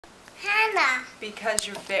Hannah. Because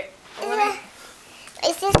you're very...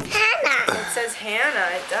 It says Hannah. It says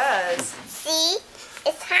Hannah. It does. See?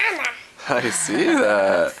 It's Hannah. I see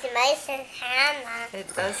that. It says Hannah.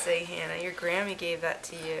 It does say Hannah. Your Grammy gave that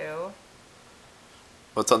to you.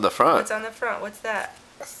 What's on the front? What's on the front? What's that?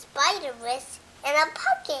 A spider wrist and a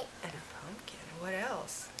pumpkin. And a pumpkin. What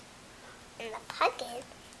else? And a pumpkin.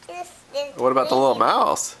 What about the little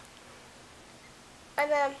mouse?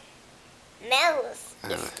 And a mouse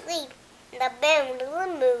is asleep. And a bear with a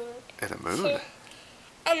moon. And a moon.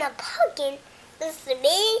 And a pumpkin is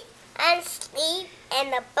me and sleep and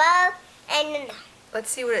a bug and a... Let's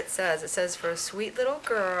see what it says. It says for a sweet little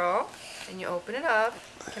girl. And you open it up.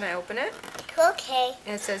 Can I open it? Okay.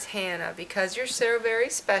 And it says, Hannah, because you're so very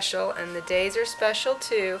special and the days are special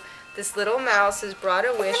too, this little mouse has brought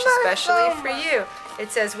a wish especially for you.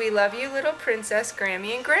 It says, we love you, little princess,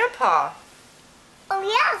 Grammy, and Grandpa. Oh,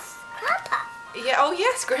 yes. Grandpa. Yeah, oh,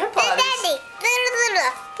 yes, Grandpa. Hey, Daddy.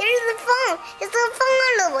 Get the phone. It's the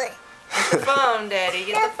phone over. Get the phone, Daddy.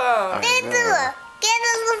 Get the phone. Get the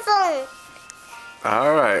phone.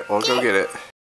 All right, we'll go get it.